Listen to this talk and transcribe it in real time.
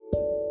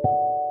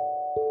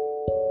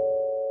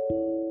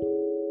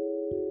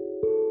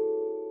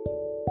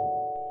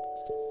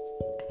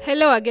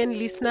Hello again,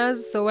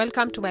 listeners. So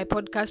welcome to my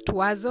podcast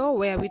Wazo,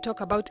 where we talk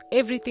about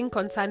everything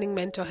concerning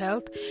mental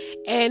health.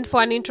 And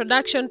for an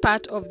introduction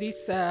part of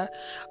this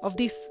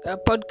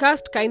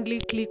podcast,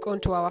 kindly click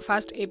onto our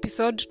first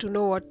episode to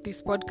know what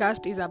this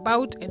podcast is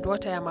about and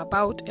what I am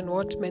about and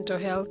what mental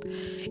health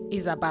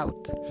is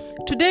about.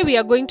 Today we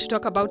are going to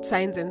talk about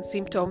signs and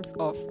symptoms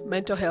of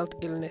mental health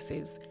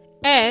illnesses.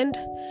 And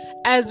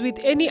as with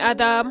any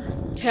other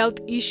health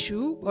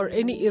issue or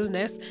any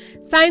illness,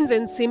 signs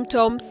and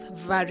symptoms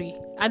vary,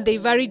 and they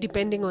vary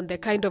depending on the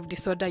kind of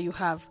disorder you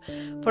have.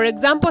 For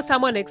example,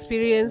 someone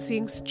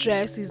experiencing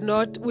stress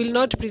will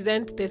not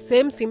present the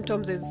same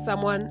symptoms as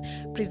someone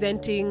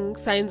presenting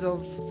signs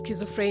of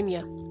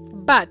schizophrenia.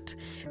 But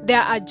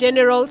there are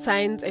general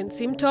signs and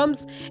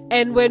symptoms,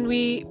 and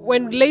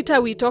when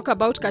later we talk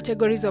about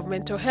categories of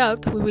mental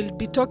health, we will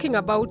be talking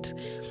about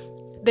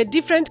the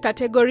different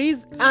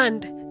categories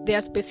and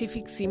their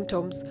specific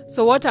symptoms.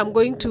 So what I'm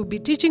going to be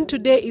teaching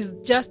today is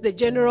just the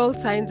general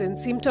signs and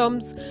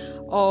symptoms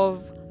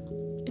of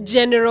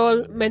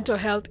general mental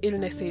health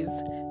illnesses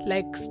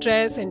like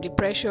stress and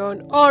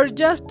depression, or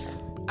just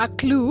a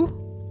clue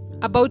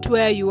about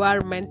where you are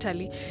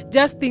mentally,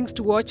 just things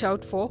to watch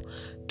out for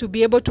to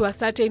be able to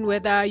ascertain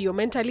whether you're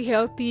mentally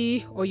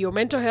healthy or your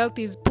mental health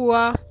is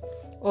poor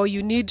or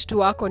you need to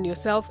work on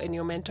yourself and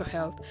your mental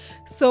health.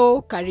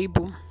 So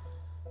karibu.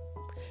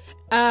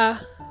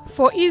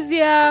 For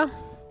easier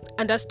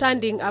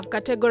understanding, I've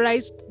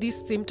categorized these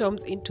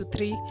symptoms into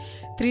three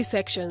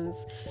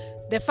sections.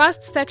 The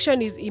first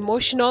section is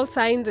emotional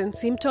signs and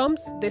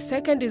symptoms. The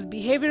second is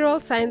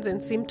behavioral signs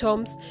and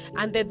symptoms.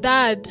 And the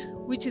third,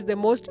 which is the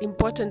most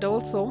important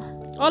also,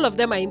 all of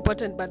them are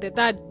important, but the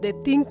third, the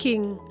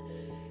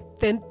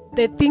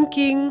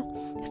thinking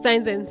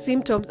signs and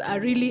symptoms are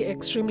really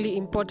extremely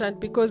important,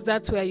 because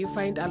that's where you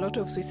find a lot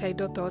of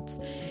suicidal thoughts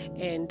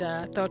and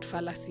thought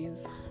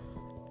fallacies.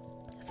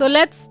 So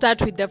let's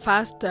start with the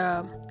first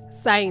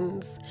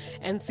signs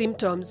and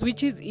symptoms,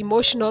 which is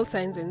emotional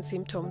signs and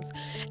symptoms.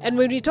 And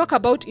when we talk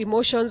about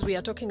emotions, we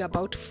are talking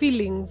about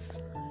feelings.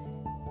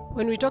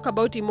 When we talk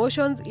about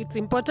emotions, it's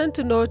important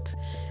to note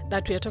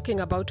that we are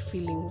talking about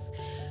feelings.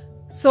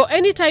 So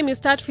anytime you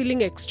start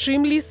feeling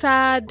extremely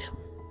sad,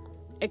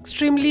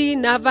 extremely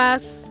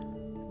nervous,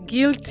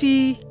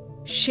 guilty,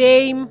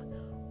 shame,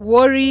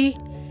 worry,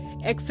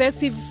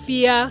 excessive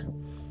fear,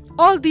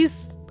 all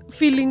these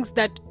feelings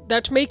that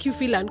make you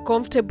feel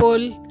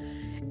uncomfortable,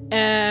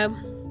 and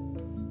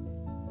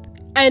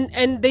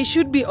they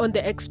should be on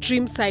the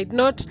extreme side,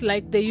 not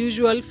like the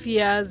usual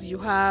fears you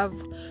have.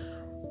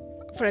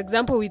 For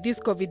example, with this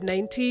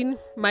COVID-19,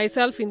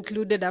 myself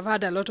included, I've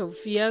had a lot of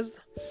fears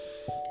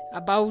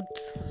about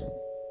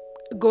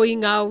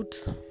going out,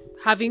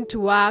 having to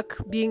work,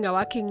 being a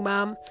working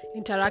mom,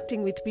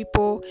 interacting with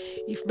people.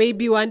 If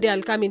maybe one day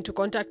I'll come into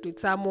contact with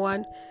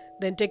someone,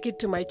 then take it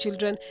to my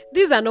children.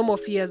 These are normal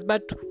fears,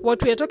 but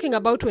what we are talking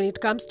about when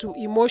it comes to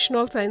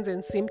emotional signs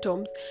and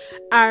symptoms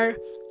are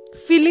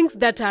feelings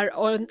that are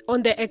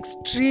on the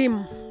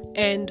extreme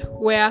end,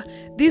 where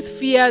these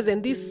fears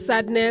and this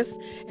sadness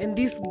and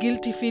these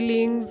guilty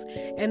feelings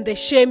and the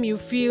shame you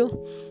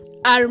feel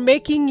are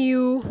making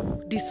you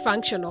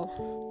dysfunctional.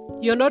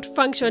 You're not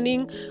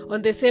functioning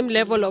on the same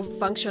level of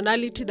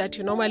functionality that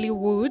you normally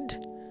would,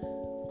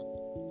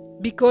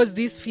 because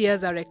these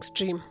fears are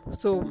extreme.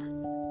 So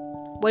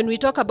when we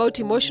talk about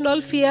emotional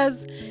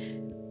fears,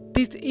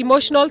 these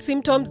emotional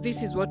symptoms,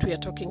 this is what we are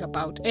talking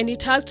about. And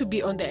it has to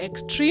be on the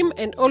extreme,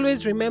 and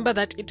always remember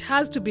that it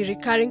has to be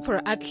recurring for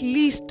at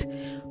least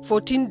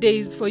 14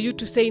 days for you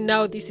to say,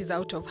 now this is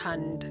out of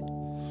hand.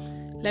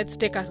 Let's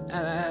take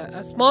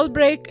a small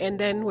break, and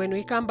then when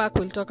we come back,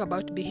 we'll talk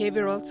about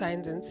behavioral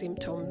signs and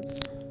symptoms.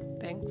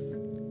 Thanks.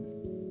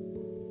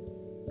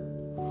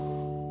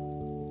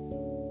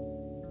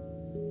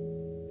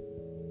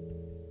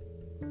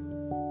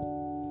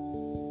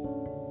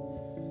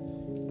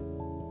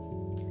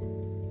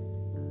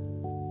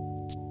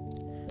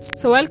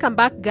 So welcome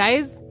back,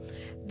 guys.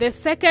 The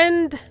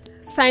second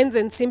signs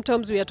and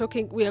symptoms we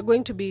are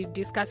going to be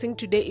discussing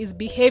today is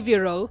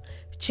behavioral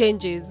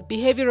changes,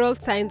 behavioral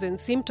signs and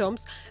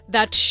symptoms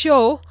that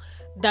show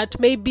that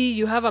maybe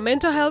you have a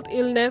mental health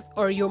illness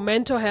or your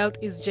mental health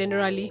is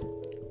generally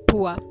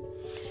poor.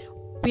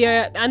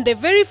 And the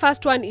very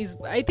first one is,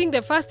 I think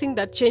the first thing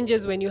that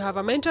changes when you have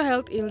a mental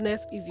health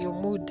illness is your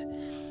mood.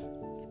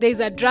 There's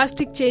a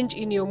drastic change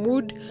in your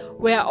mood,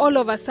 where all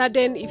of a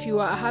sudden, if you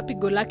are a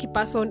happy-go-lucky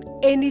person,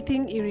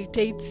 anything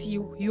irritates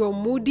you. You're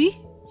moody.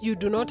 You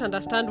do not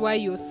understand why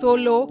you're so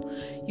low.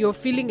 You're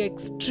feeling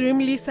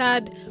extremely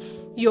sad.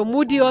 You're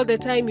moody all the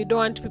time. You don't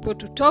want people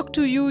to talk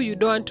to you. You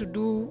don't want to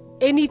do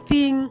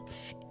anything.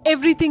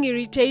 Everything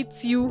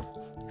irritates you.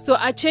 So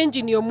a change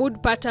in your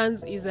mood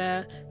patterns is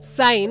a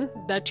sign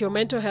that your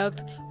mental health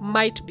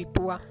might be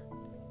poor.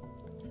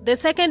 The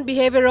second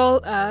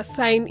behavioral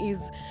sign is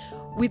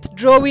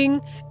withdrawing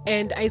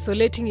and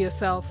isolating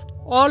yourself.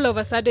 All of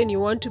a sudden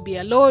you want to be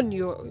alone.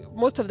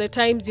 Most of the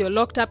times you're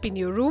locked up in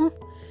your room.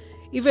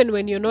 Even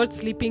when you're not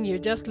sleeping, you're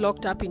just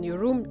locked up in your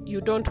room. You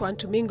don't want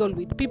to mingle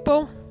with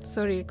people.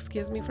 Sorry,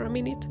 excuse me for a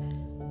minute.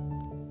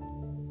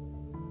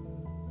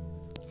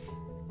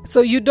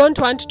 So you don't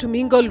want to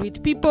mingle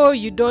with people,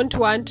 you don't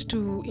want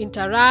to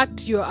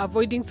interact, you're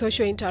avoiding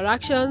social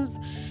interactions,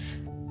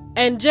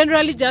 and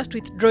generally just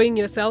withdrawing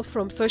yourself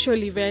from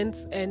social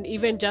events and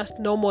even just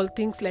normal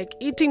things like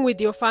eating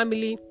with your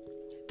family.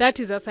 That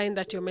is a sign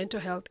that your mental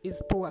health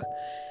is poor.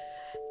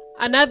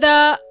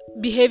 Another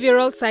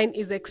behavioral sign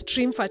is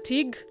extreme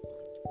fatigue,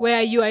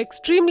 where you are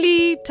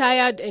extremely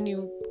tired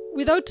and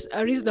without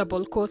a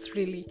reasonable cause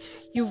really.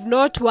 You've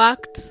not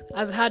worked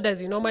as hard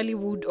as you normally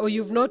would, or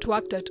you've not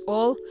worked at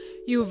all.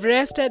 You've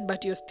rested,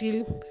 but you're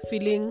still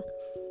feeling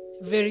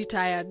very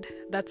tired.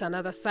 That's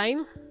another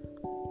sign.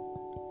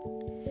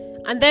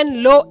 And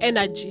then low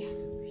energy.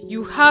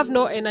 You have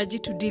no energy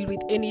to deal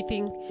with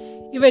anything,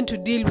 even to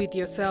deal with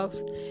yourself.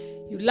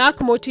 You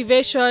lack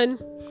motivation.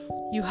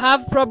 You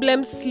have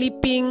problems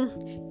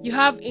sleeping. You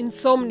have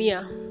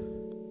insomnia,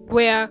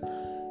 where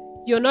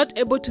you're not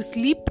able to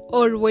sleep,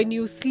 or when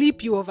you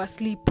sleep, you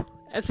oversleep,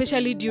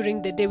 especially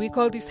during the day. We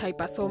call this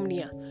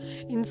hypersomnia.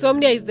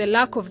 Insomnia is the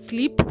lack of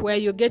sleep, where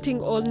you're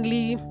getting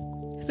only,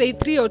 say,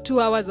 3 or 2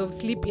 hours of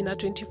sleep in a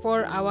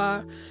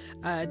 24-hour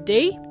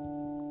day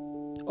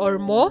or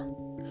more.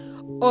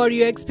 Or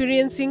you're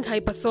experiencing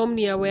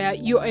hypersomnia, where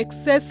you're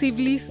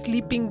excessively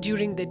sleeping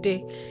during the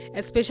day,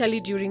 especially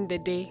during the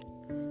day.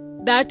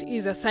 That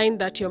is a sign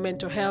that your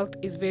mental health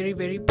is very,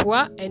 very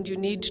poor, and you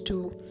need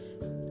to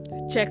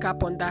check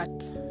up on that.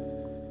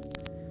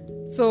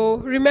 So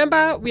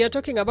remember, we are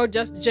talking about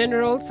just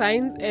general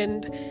signs,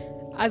 and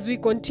as we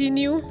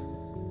continue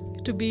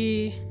to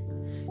be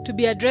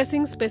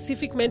addressing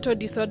specific mental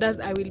disorders,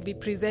 I will be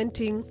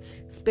presenting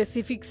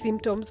specific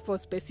symptoms for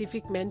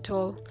specific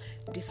mental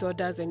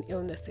disorders and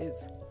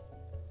illnesses.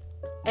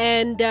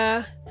 And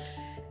the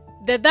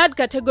third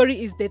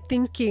category is the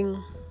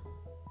thinking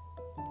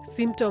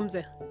symptoms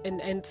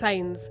and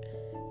signs,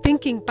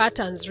 thinking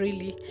patterns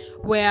really,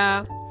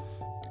 where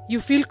you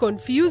feel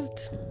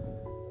confused,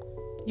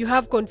 you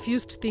have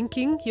confused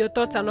thinking, your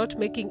thoughts are not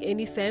making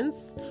any sense,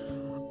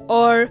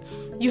 or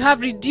you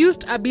have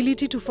reduced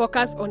ability to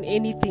focus on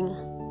anything,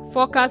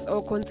 focus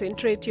or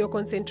concentrate. Your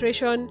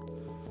concentration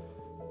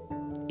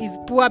is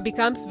poor,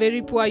 becomes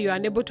very poor, you are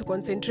unable to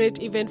concentrate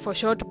even for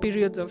short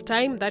periods of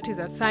time. That is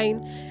a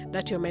sign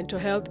that your mental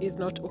health is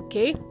not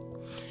okay.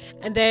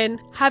 And then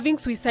having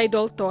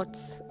suicidal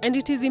thoughts. And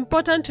it is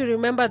important to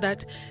remember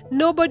that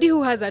nobody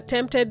who has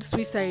attempted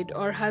suicide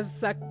or has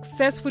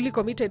successfully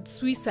committed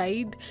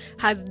suicide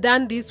has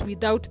done this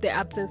without the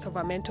absence of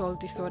a mental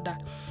disorder.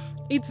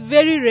 It's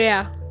very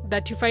rare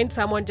that you find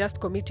someone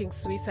just committing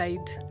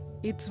suicide.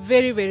 It's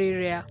very, very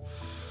rare.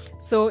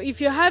 So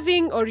if you're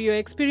having or you're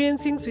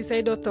experiencing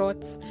suicidal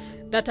thoughts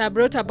that are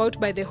brought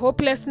about by the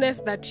hopelessness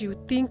that you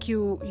think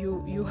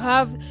you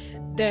have,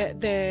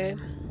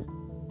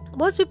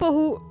 most people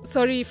who,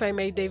 sorry if I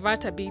may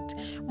divert a bit,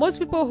 most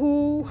people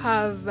who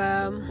have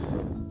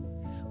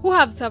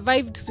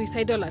survived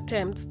suicidal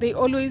attempts, they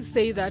always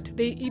say that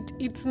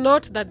it's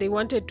not that they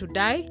wanted to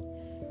die,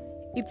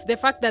 it's the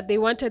fact that they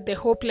wanted the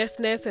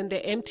hopelessness and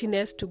the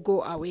emptiness to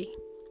go away.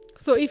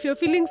 So if you're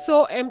feeling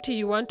so empty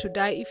you want to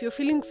die, if you're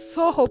feeling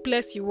so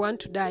hopeless you want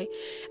to die,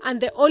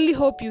 and the only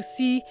hope you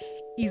see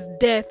is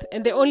death,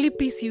 and the only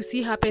peace you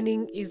see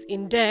happening is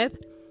in death,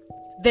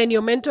 then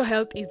your mental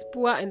health is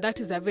poor, and that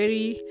is a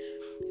very,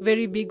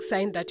 very big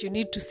sign that you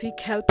need to seek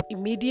help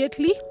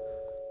immediately,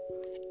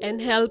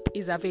 and help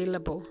is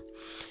available.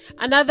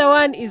 Another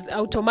one is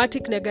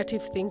automatic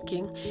negative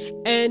thinking,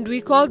 and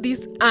we call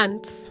these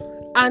ants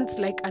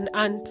like an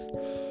ant,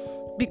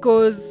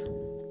 because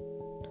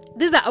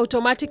these are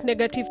automatic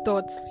negative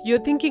thoughts. You're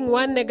thinking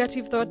one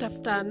negative thought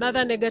after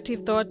another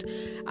negative thought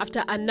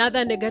after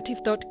another negative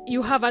thought.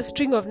 You have a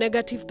string of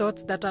negative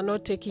thoughts that are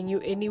not taking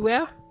you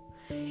anywhere.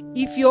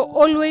 If you're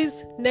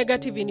always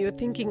negative in your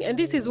thinking, and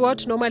this is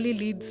what normally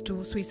leads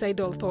to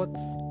suicidal thoughts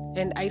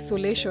and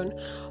isolation,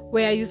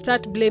 where you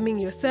start blaming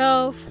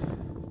yourself.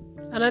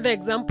 Another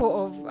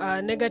example of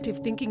negative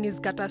thinking is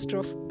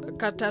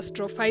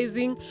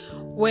catastrophizing,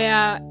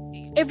 where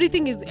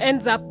everything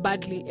ends up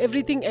badly,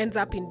 everything ends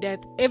up in death,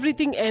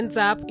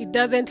 it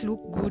doesn't look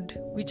good,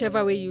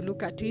 whichever way you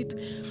look at it.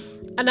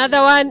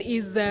 Another one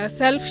is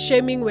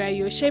self-shaming, where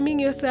you're shaming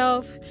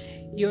yourself,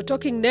 you're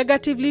talking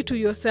negatively to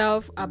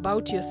yourself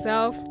about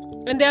yourself,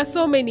 and there are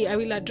so many. I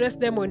will address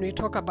them when we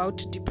talk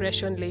about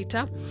depression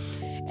later.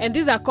 And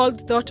these are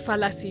called thought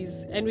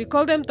fallacies, and we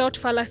call them thought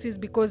fallacies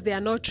because they are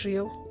not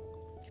real.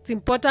 It's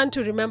important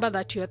to remember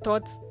that your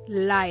thoughts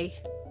lie.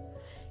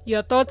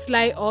 Your thoughts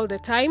lie all the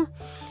time,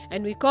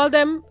 and we call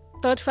them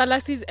thought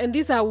fallacies, and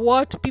these are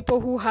what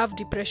people who have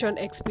depression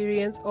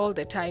experience all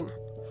the time.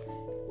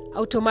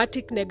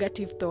 Automatic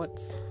negative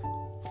thoughts.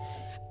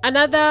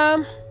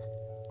 Another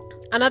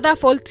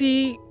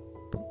faulty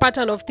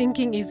pattern of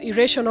thinking is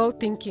irrational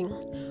thinking,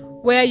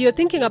 where you're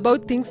thinking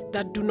about things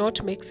that do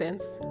not make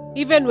sense.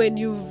 Even when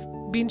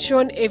you've been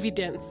shown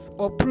evidence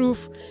or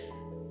proof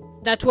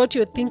that what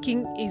you're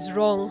thinking is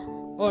wrong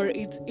or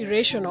it's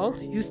irrational,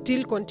 you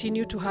still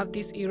continue to have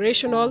these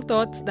irrational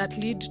thoughts that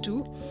lead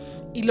to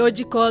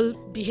illogical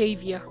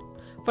behavior.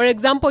 For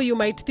example, you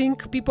might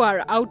think people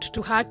are out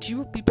to hurt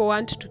you, people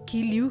want to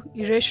kill you,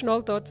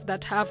 irrational thoughts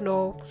that have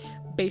no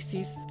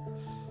basis.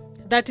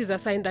 That is a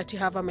sign that you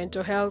have a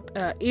mental health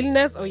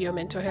illness or your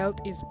mental health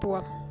is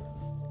poor.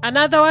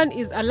 Another one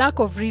is a lack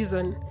of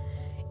reason,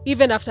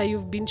 even after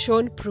you've been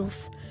shown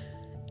proof.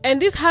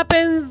 And this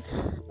happens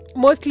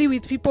mostly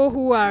with people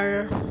who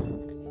are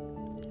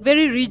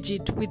very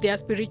rigid with their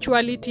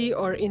spirituality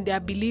or in their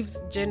beliefs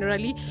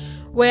generally,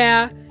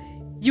 where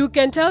you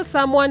can tell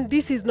someone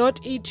this is not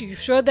it, you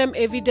show them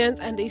evidence,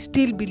 and they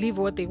still believe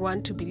what they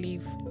want to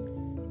believe.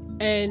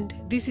 And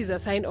this is a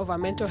sign of a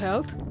mental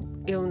health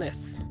illness.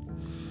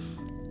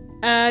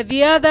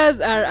 The others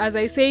are, as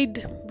I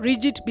said,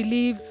 rigid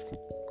beliefs,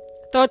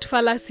 thought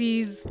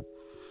fallacies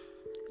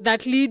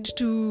that lead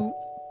to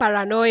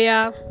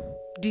paranoia,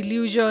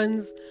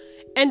 delusions,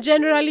 and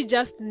generally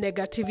just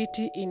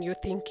negativity in your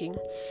thinking.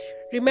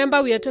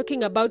 Remember, we are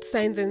talking about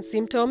signs and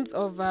symptoms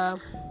of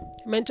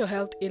mental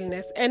health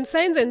illness, and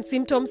signs and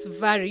symptoms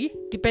vary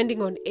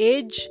depending on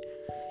age,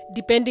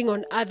 depending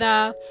on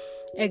other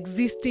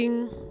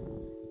existing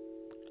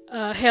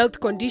health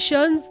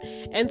conditions.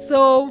 And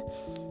so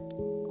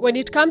when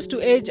it comes to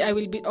age, I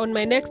will be on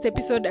my next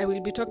episode, I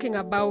will be talking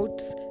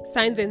about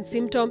signs and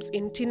symptoms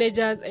in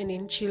teenagers and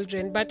in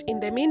children. But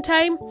in the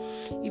meantime,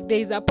 if there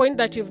is a point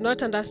that you've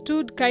not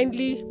understood,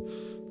 kindly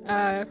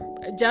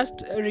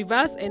just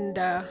reverse and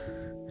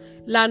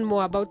learn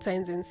more about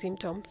signs and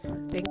symptoms.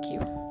 Thank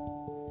you.